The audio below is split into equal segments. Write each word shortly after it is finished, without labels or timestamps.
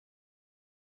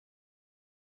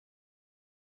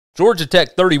Georgia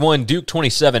Tech 31, Duke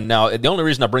 27. Now, the only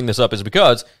reason I bring this up is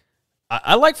because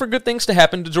I like for good things to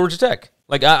happen to Georgia Tech.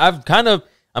 Like, I'm kind of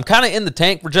in the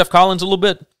tank for Jeff Collins a little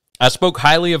bit. I spoke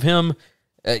highly of him,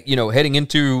 heading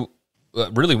into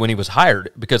really when he was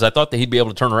hired, because I thought that he'd be able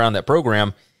to turn around that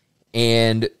program.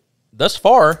 And thus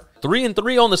far,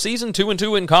 3-3 on the season,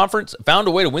 2-2 in conference. Found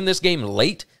a way to win this game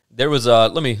late. There was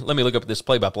let me look up this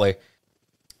play-by-play.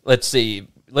 Let's see.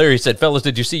 Larry said, "Fellas,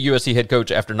 did you see USC head coach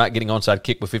after not getting onside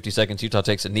kick with 50 seconds? Utah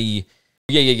takes a knee."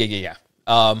 Yeah.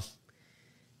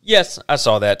 Yes, I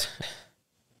saw that.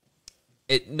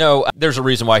 No, there's a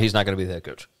reason why he's not going to be the head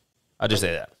coach. I'll just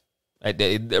say that.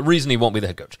 The reason he won't be the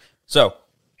head coach. So,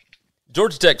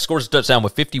 Georgia Tech scores a touchdown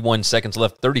with 51 seconds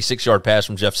left, 36-yard pass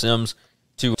from Jeff Sims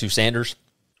to Sanders.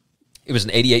 It was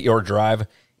an 88-yard drive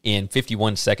in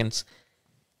 51 seconds.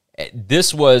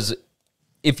 This was,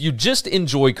 if you just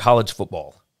enjoy college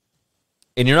football,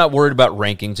 and you're not worried about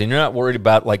rankings, and you're not worried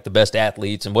about like the best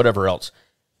athletes and whatever else,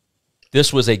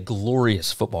 this was a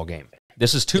glorious football game.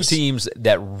 This is two teams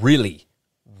that really,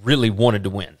 really wanted to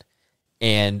win.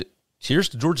 And cheers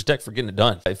to Georgia Tech for getting it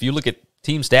done. If you look at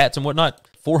team stats and whatnot,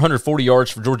 440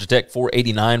 yards for Georgia Tech,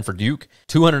 489 for Duke,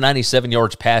 297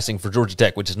 yards passing for Georgia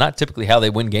Tech, which is not typically how they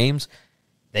win games.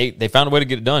 They found a way to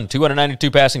get it done.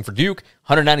 292 passing for Duke,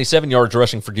 197 yards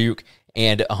rushing for Duke,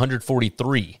 and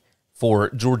 143 for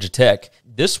Georgia Tech.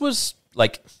 This was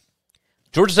like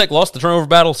Georgia Tech lost the turnover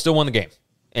battle, still won the game.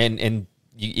 And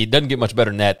it doesn't get much better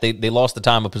than that. They lost the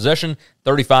time of possession,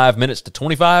 35 minutes to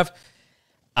 25.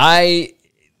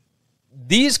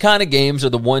 These kind of games are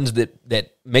the ones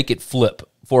that make it flip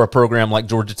for a program like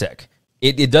Georgia Tech.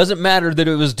 It doesn't matter that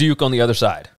it was Duke on the other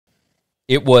side.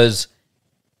 It was,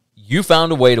 you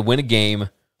found a way to win a game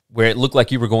where it looked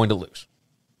like you were going to lose.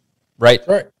 Right?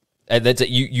 Right. And that's it.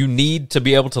 You need to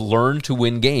be able to learn to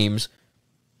win games.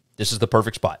 This is the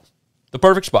perfect spot. The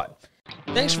perfect spot.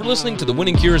 Thanks for listening to the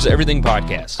Winning Cures Everything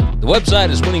podcast. The website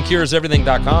is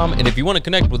winningcureseverything.com, and if you want to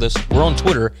connect with us, we're on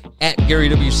Twitter at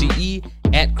GaryWCE,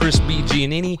 at Chris B.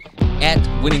 Giannini, at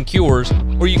Winning Cures,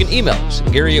 or you can email us,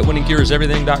 Gary at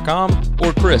winningcureseverything.com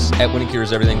or Chris at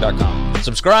winningcureseverything.com.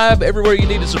 Subscribe everywhere you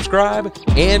need to subscribe,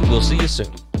 and we'll see you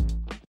soon.